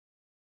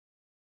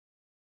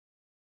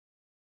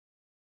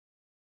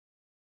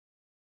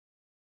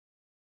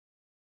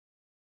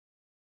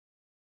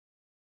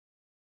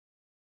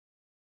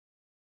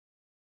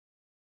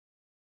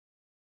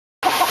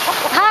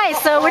Okay,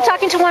 so we're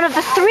talking to one of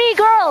the 3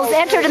 girls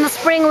entered in the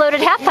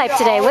spring-loaded halfpipe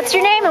today. What's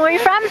your name and where are you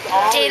from?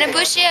 Dana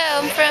Buscio.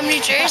 I'm from New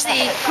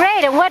Jersey.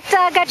 Great, and what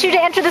got you to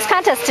enter this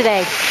contest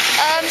today?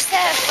 Just to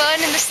have fun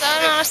in the sun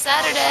on a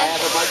Saturday.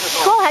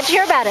 Cool, how'd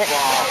you hear about it?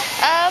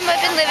 I've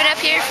been living up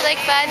here for like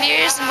 5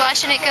 years and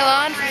watching it go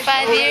on for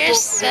 5 years,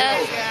 so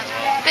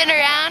been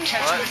around.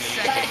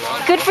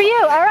 Good for you.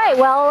 All right,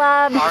 well,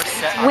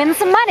 win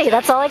some money,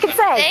 that's all I can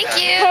say.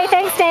 Thank you. Hey,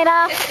 thanks,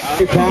 Dana.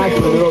 You're packed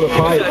in the middle of the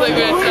pipe.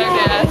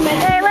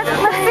 Hey, let's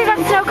see that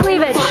snow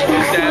cleavage. So,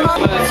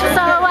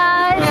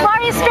 it's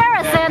Laurie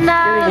Asperas, and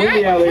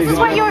this is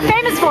what you were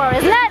famous for,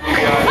 isn't it?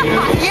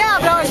 Yeah,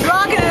 but I was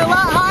rocking it a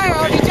lot higher.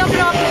 I'll be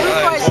jumping off the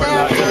roof right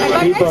there. And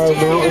by next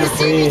year, you're going to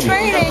see me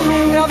training,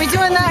 and I'll be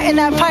doing that in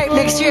that pipe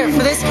next year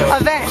for this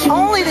event.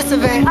 Only this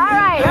event. All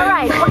right, all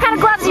right. What kind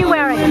of gloves are you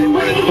wearing?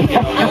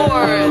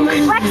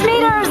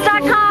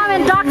 Flexmeters.com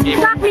and Doc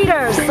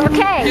Meters.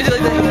 Okay.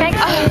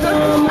 Thanks.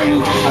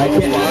 I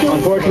can't,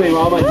 unfortunately,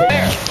 all my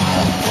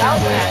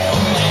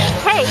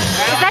Hey,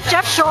 is that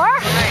Jeff Schorr?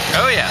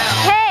 Oh yeah.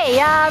 Hey,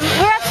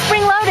 we're at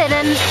Spring Loaded,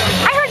 and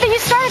I heard that you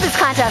started this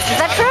contest. Is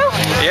that true?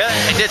 Yeah,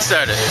 I did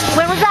start it.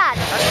 When was that?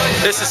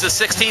 This is the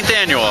 16th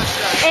annual.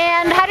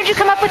 And how did you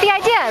come up with the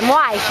idea, and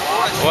why?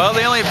 Well,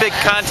 the only big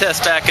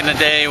contest back in the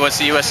day was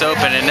the US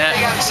Open, and that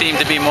seemed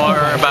to be more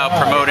about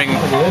promoting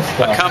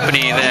a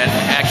company than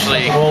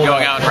actually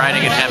going out and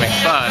riding and having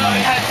fun.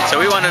 So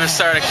we wanted to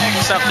start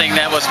something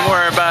that was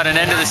more about an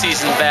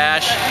end-of-the-season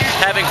bash,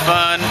 having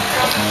fun,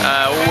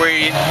 where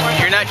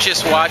you're not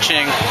just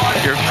watching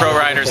your pro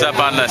riders up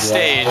on the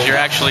stage,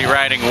 you're actually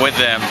riding with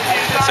them.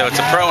 So it's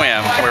a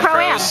pro-am, where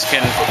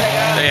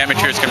the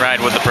amateurs can ride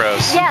with the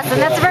pros. Yes,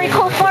 and that's a very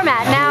cool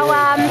format. Now,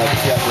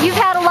 you've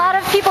had a lot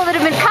of people that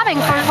have been coming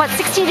for, what,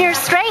 16 years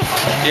straight?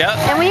 Yep.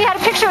 And we had a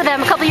picture of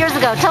them a couple years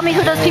ago. Tell me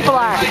who those people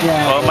are.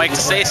 Well, Mike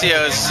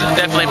DeStacio's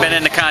definitely been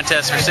in the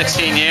contest for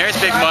 16 years.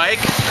 Big Mike.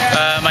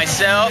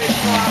 Myself,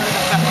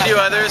 a few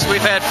others.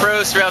 We've had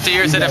pros throughout the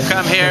years that have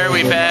come here.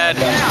 We've had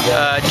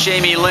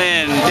Jamie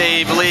Lynn,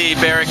 Dave Lee,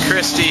 Barrett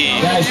Christie,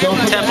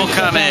 Temple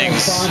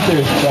Cummings,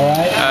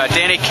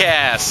 Danny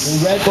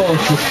Cass,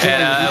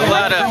 and a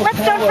lot of... Let's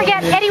don't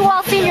forget Eddie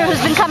Wall Sr.,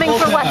 who's been coming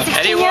for, what, 16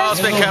 Eddie years?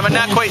 Wall's been coming,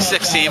 not quite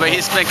 16, but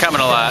he's been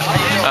coming a lot.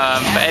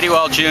 Eddie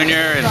Wall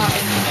Jr. and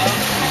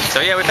so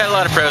yeah, we've had a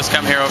lot of pros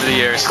come here over the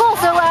years. Cool.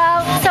 So,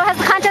 so has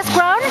the contest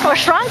grown or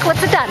shrunk?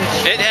 What's it done?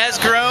 It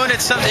has grown.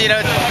 It's something, you know,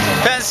 it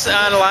depends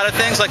on a lot of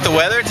things, like the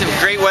weather. It's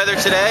great weather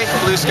today,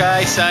 blue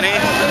sky, sunny.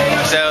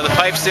 So the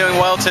pipe's doing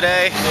well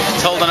today.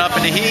 It's holding up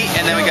in the heat,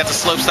 and then we got the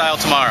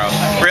slopestyle tomorrow.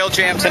 Rail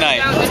jam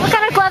tonight. What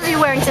kind of gloves are you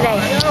wearing today?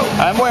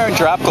 I'm wearing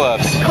drop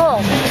gloves.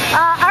 Cool.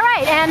 All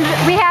right, and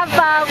we have,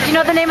 do you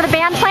know the name of the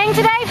band playing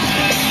today?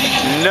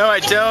 No, I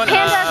don't.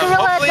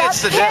 Hopefully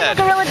it's the Dead.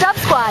 Panda Gorilla Dub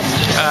Squad.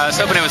 I was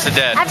hoping it was the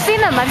Dead. I've seen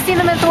them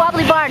at the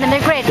Wobbly Barn, and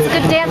they're great. It's a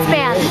good dance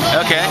band.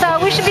 Okay. So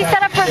we should be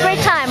set up for a great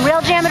time.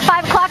 Rail jam at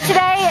 5 o'clock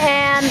today,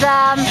 and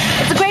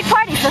it's a great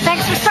party. So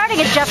thanks for starting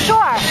it, Jeff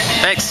Schorr.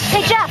 Thanks.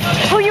 Hey Jeff,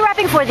 who are you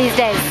repping for these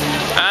days?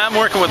 I'm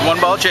working with One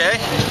Ball J,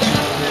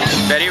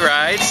 Betty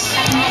Rides,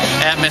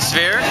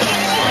 Atmosphere,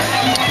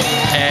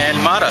 and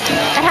Mada.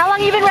 And how long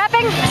have you been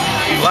repping?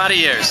 A lot of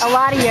years. A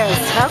lot of years.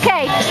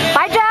 Okay.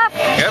 Bye, Jeff.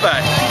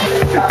 Goodbye.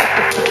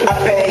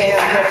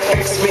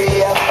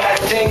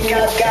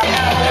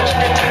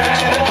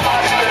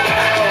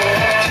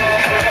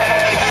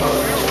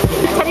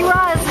 Teddy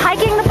Rauh is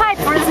hiking the pipe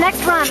for his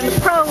next run in the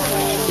pro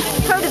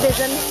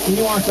division.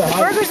 The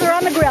burgers are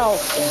on the grill.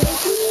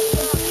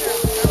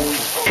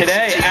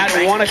 Today at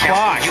 1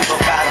 o'clock,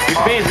 which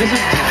means this is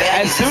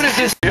as soon as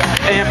this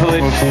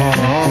amplitude.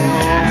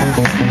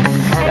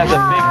 That's a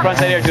big front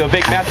side air to a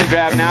big method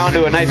grab now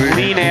into a nice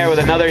lean air with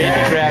another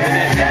indie grab in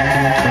it.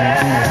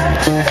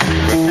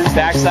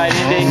 Backside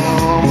indie.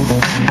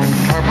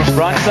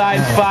 Front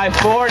side's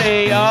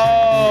 540.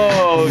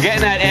 Oh,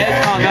 getting that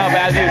edge hung up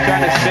as he was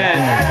trying to spin.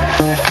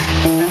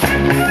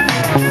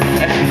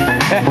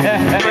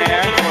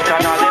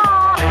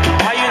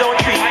 How you don't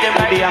treat them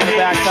like on the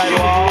backside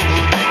wall.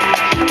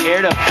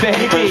 Air to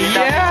baby.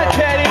 Yeah,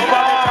 Teddy.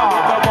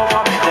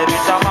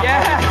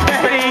 Yeah, Teddy.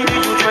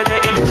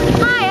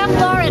 Hi, I'm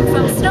Lauren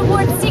from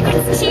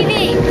SnowboardSecretsTV,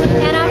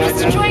 and I'm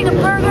just enjoying a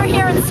burger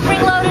here in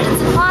Spring Loaded.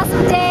 It's an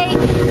awesome day.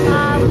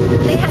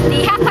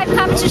 The halfpipe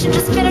competition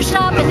just finished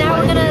up, and now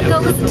we're going to go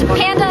listen to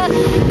Panda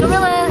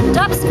Gorilla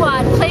Dub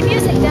Squad play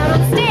music down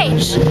on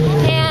stage.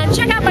 And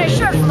check out my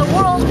shirt from the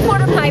World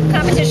Quarter Pipe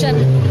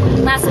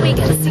competition last week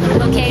at a secret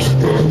location.